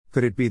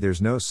Could it be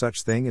there's no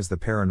such thing as the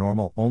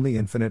paranormal, only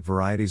infinite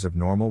varieties of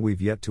normal we've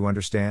yet to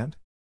understand?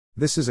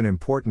 This is an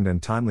important and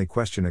timely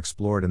question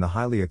explored in the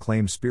highly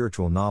acclaimed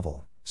spiritual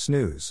novel,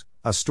 Snooze,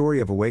 A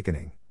Story of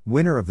Awakening,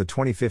 winner of the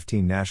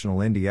 2015 National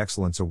Indie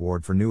Excellence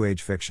Award for New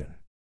Age Fiction.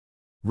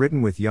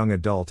 Written with young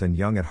adult and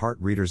young at heart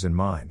readers in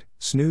mind,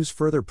 Snooze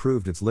further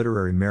proved its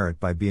literary merit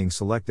by being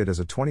selected as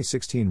a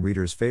 2016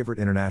 Reader's Favorite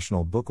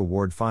International Book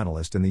Award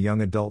finalist in the Young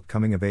Adult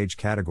Coming of Age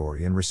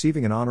category and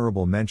receiving an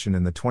honorable mention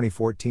in the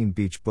 2014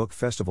 Beach Book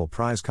Festival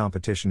Prize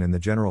competition in the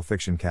General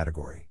Fiction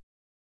category.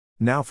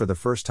 Now, for the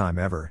first time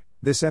ever,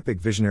 this epic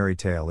visionary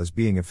tale is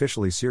being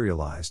officially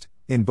serialized,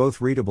 in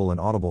both readable and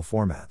audible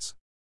formats.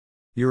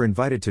 You're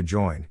invited to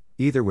join,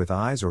 either with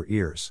eyes or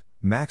ears,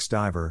 Max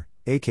Diver,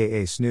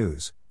 aka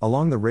Snooze,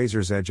 along the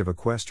razor's edge of a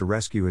quest to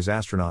rescue his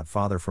astronaut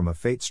father from a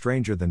fate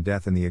stranger than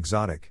death in the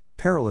exotic,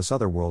 perilous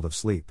otherworld of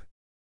sleep.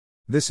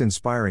 This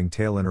inspiring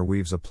tale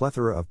interweaves a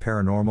plethora of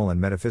paranormal and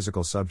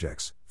metaphysical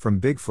subjects, from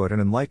Bigfoot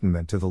and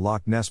enlightenment to the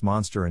Loch Ness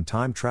Monster and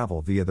time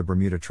travel via the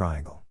Bermuda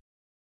Triangle.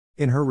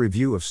 In her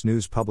review of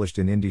Snooze published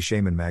in Indie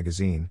Shaman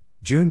magazine,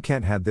 June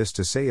Kent had this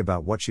to say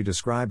about what she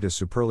described as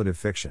superlative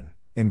fiction: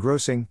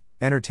 engrossing,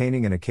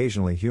 entertaining and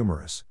occasionally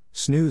humorous.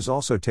 Snooze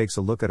also takes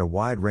a look at a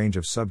wide range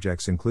of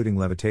subjects including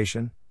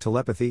levitation,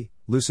 telepathy,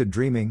 lucid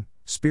dreaming,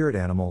 spirit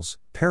animals,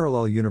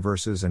 parallel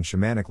universes and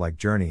shamanic-like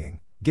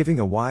journeying, giving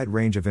a wide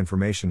range of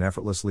information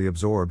effortlessly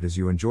absorbed as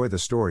you enjoy the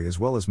story as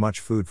well as much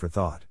food for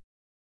thought.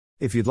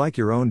 If you'd like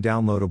your own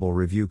downloadable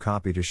review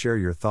copy to share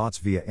your thoughts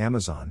via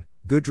Amazon,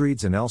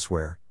 Goodreads and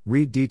elsewhere,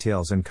 read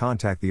details and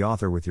contact the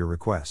author with your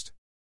request.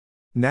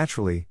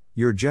 Naturally,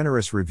 your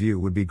generous review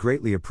would be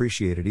greatly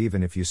appreciated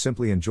even if you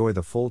simply enjoy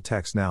the full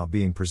text now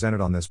being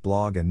presented on this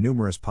blog and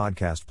numerous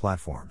podcast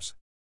platforms.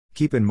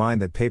 Keep in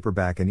mind that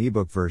paperback and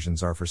ebook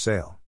versions are for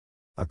sale.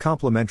 A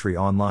complimentary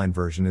online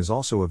version is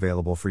also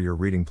available for your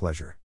reading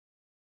pleasure.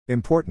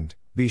 Important,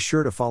 be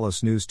sure to follow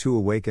Snooze to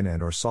Awaken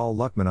and or Saul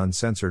Luckman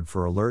Uncensored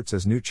for alerts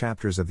as new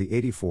chapters of the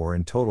 84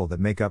 in total that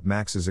make up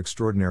Max's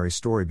extraordinary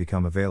story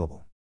become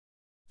available.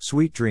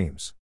 Sweet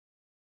Dreams.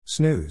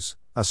 Snooze,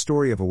 A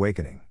Story of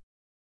Awakening.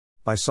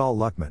 By Saul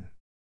Luckman.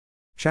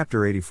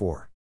 Chapter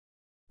 84.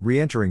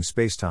 Re-entering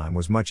spacetime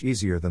was much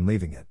easier than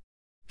leaving it.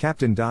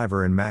 Captain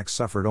Diver and Max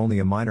suffered only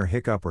a minor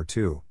hiccup or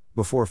two,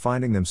 before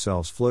finding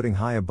themselves floating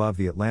high above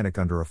the Atlantic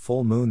under a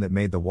full moon that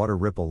made the water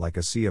ripple like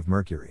a sea of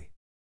mercury.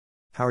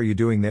 "How are you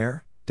doing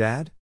there,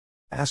 Dad?"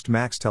 asked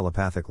Max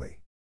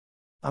telepathically.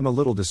 "I'm a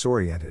little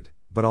disoriented,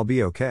 but I'll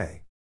be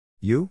okay.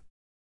 You?"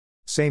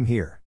 "Same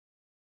here."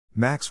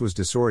 Max was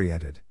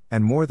disoriented,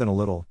 and more than a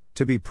little,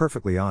 to be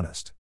perfectly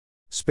honest.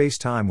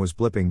 Space-time was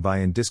blipping by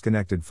in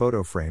disconnected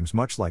photo frames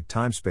much like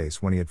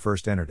time-space when he had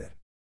first entered it.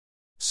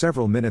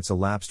 Several minutes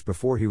elapsed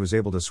before he was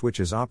able to switch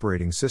his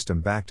operating system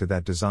back to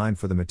that designed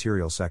for the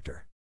material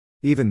sector.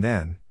 Even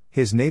then,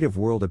 his native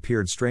world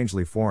appeared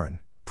strangely foreign,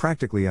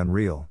 practically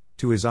unreal,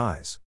 to his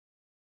eyes.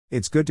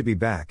 "It's good to be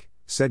back,"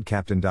 said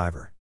Captain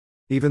Diver.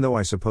 "Even though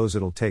I suppose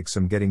it'll take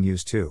some getting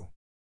used to.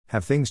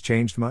 Have things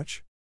changed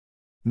much?"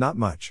 "Not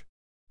much.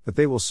 But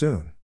they will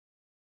soon."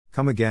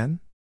 "Come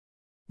again?"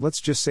 "Let's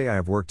just say I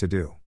have work to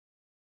do."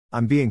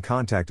 "I'm being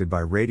contacted by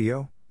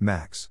radio,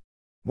 Max.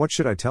 What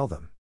should I tell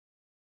them?"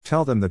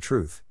 "Tell them the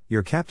truth.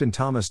 You're Captain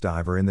Thomas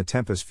Diver in the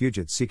Tempest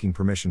Fugit seeking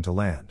permission to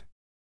land."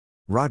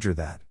 "Roger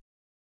that."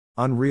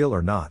 Unreal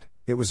or not,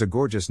 it was a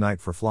gorgeous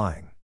night for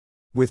flying.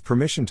 With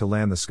permission to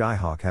land the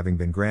Skyhawk having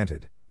been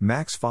granted,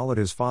 Max followed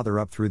his father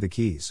up through the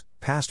Keys,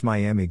 past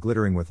Miami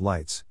glittering with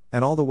lights,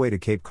 and all the way to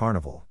Cape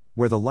Carnival,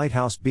 where the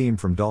lighthouse beam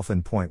from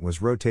Dolphin Point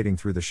was rotating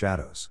through the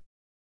shadows.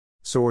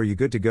 "So are you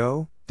good to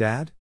go,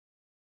 Dad?"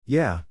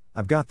 "Yeah,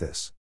 I've got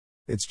this.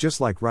 It's just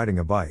like riding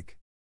a bike.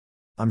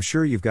 I'm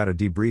sure you've got a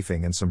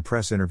debriefing and some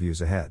press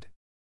interviews ahead.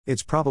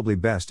 It's probably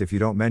best if you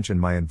don't mention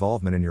my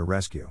involvement in your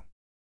rescue."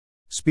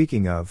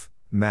 "Speaking of,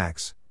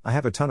 Max, I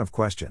have a ton of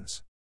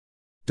questions."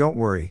 "Don't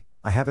worry,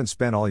 I haven't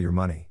spent all your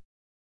money."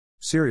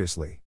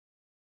 "Seriously?"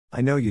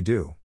 "I know you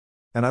do.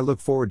 And I look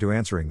forward to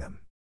answering them.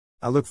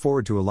 I look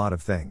forward to a lot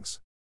of things."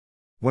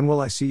 "When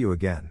will I see you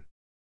again?"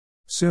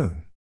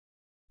 "Soon."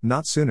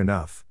 "Not soon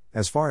enough,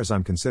 as far as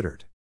I'm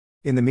considered.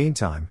 In the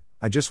meantime,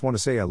 I just want to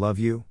say I love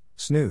you,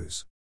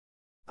 Snooze."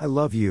 "I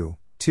love you,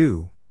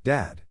 too,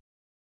 Dad."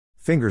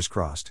 Fingers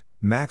crossed,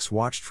 Max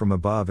watched from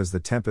above as the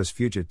Tempest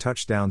Fugit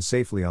touched down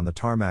safely on the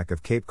tarmac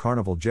of Cape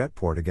Carnival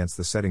Jetport against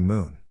the setting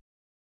moon.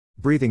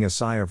 Breathing a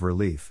sigh of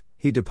relief,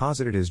 he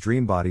deposited his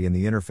dream body in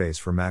the interface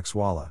for Max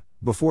Walla,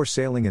 before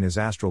sailing in his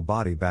astral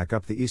body back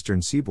up the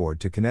eastern seaboard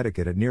to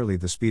Connecticut at nearly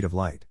the speed of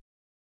light.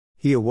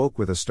 He awoke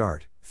with a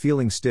start,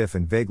 feeling stiff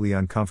and vaguely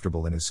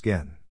uncomfortable in his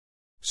skin.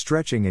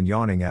 Stretching and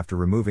yawning after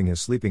removing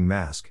his sleeping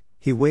mask,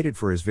 he waited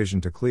for his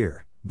vision to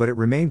clear, but it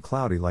remained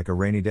cloudy like a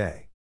rainy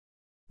day.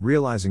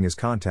 Realizing his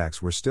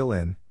contacts were still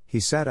in, he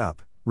sat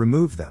up,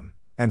 removed them,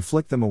 and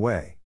flicked them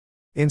away.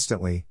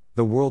 Instantly,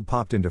 the world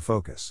popped into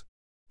focus.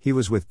 He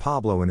was with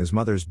Pablo in his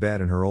mother's bed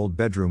in her old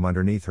bedroom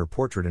underneath her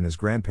portrait in his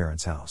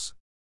grandparents' house.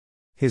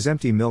 His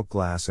empty milk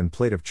glass and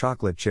plate of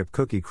chocolate chip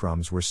cookie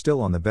crumbs were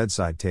still on the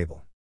bedside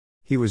table.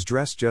 He was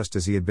dressed just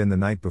as he had been the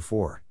night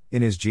before,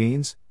 in his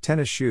jeans,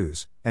 tennis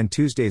shoes, and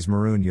Tuesday's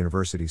maroon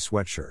university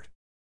sweatshirt.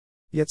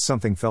 Yet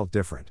something felt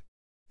different.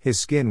 His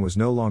skin was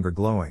no longer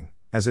glowing,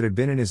 as it had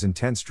been in his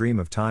intense dream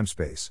of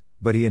time-space,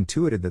 but he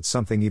intuited that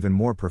something even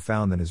more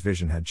profound than his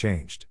vision had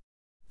changed.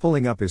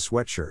 Pulling up his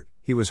sweatshirt,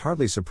 he was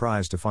hardly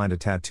surprised to find a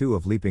tattoo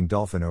of leaping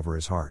dolphin over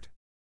his heart.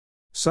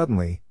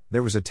 Suddenly,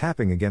 there was a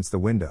tapping against the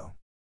window.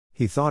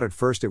 He thought at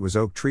first it was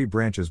oak tree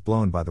branches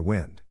blown by the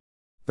wind.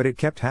 But it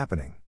kept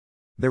happening.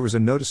 There was a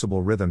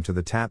noticeable rhythm to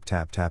the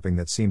tap-tap-tapping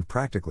that seemed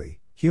practically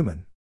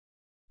human.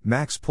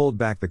 Max pulled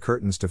back the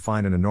curtains to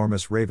find an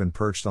enormous raven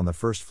perched on the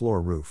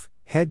first-floor roof,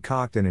 head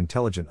cocked and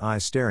intelligent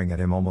eyes staring at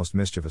him almost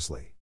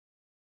mischievously.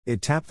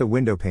 It tapped the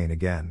windowpane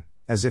again,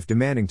 as if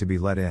demanding to be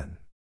let in.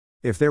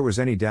 If there was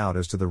any doubt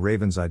as to the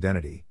raven's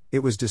identity, it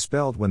was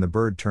dispelled when the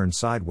bird turned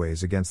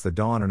sideways against the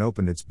dawn and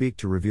opened its beak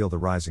to reveal the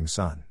rising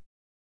sun.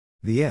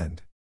 The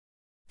end.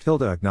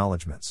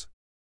 Acknowledgements.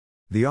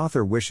 The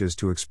author wishes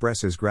to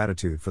express his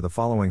gratitude for the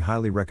following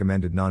highly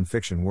recommended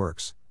non-fiction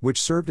works,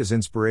 which served as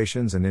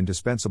inspirations and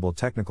indispensable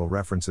technical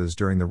references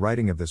during the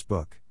writing of this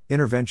book: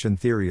 Intervention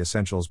Theory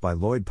Essentials by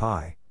Lloyd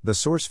Pye, The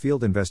Source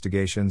Field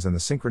Investigations and the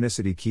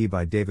Synchronicity Key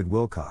by David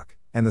Wilcock,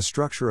 and The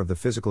Structure of the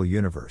Physical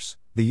Universe,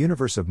 The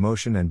Universe of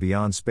Motion and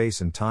Beyond Space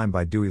and Time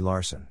by Dewey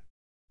Larson.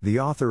 The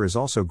author is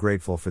also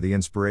grateful for the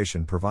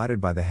inspiration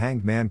provided by the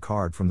Hanged Man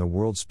card from the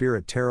World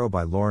Spirit Tarot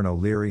by Lauren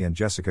O'Leary and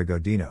Jessica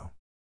Godino.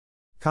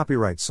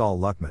 Copyright Saul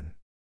Luckman.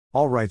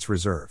 All rights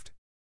reserved.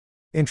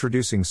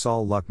 Introducing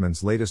Saul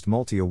Luckman's latest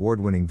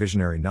multi-award-winning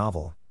visionary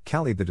novel,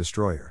 Kali the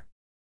Destroyer.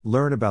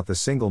 Learn about the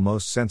single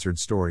most censored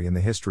story in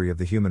the history of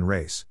the human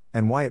race,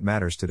 and why it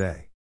matters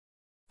today.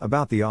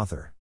 About the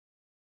author.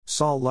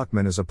 Saul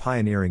Luckman is a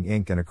pioneering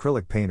ink and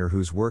acrylic painter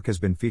whose work has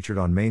been featured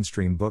on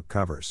mainstream book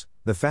covers,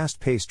 the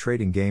fast-paced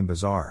trading game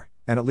Bazaar,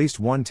 and at least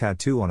one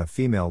tattoo on a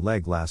female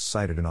leg last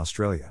sighted in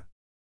Australia.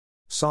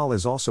 Saul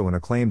is also an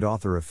acclaimed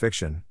author of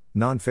fiction,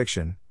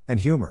 non-fiction,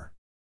 and humor.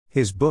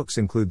 His books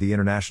include the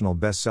international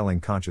best-selling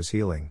Conscious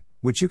Healing,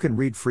 which you can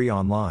read free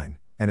online,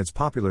 and its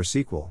popular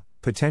sequel,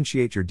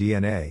 Potentiate Your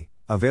DNA,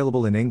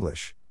 available in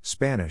English,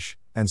 Spanish,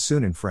 and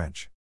soon in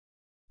French.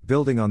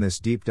 Building on this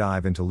deep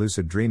dive into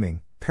lucid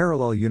dreaming,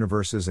 parallel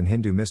universes and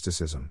Hindu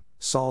mysticism,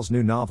 Saul's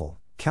new novel,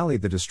 Kali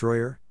the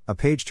Destroyer, a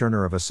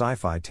page-turner of a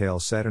sci-fi tale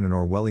set in an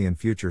Orwellian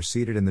future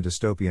seated in the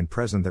dystopian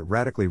present that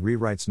radically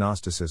rewrites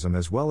Gnosticism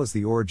as well as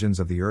the origins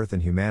of the Earth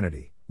and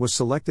humanity, was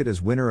selected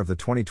as winner of the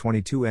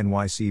 2022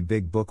 NYC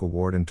Big Book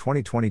Award and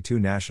 2022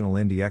 National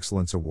Indie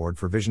Excellence Award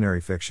for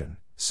Visionary Fiction,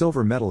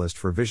 silver medalist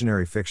for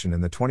Visionary Fiction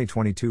in the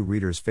 2022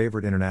 Reader's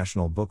Favorite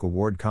International Book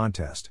Award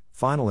Contest,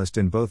 finalist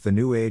in both the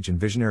New Age and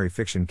Visionary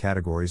Fiction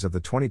categories of the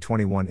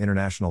 2021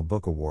 International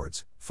Book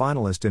Awards,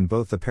 finalist in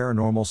both the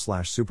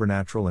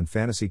Paranormal/Supernatural and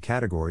Fantasy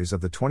categories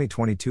of the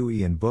 2022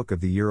 Ian Book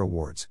of the Year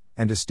Awards,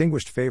 and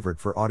distinguished favorite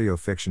for audio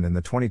fiction in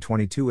the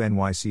 2022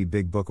 NYC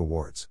Big Book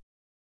Awards.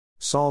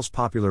 Saul's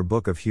popular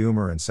book of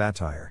humor and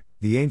satire,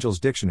 The Angel's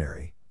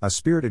Dictionary, a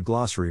spirited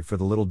glossary for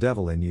the little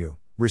devil in you,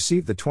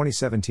 received the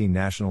 2017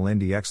 National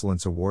Indie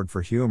Excellence Award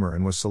for Humor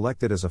and was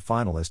selected as a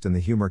finalist in the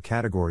humor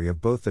category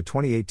of both the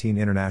 2018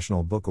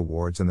 International Book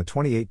Awards and the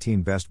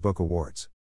 2018 Best Book Awards.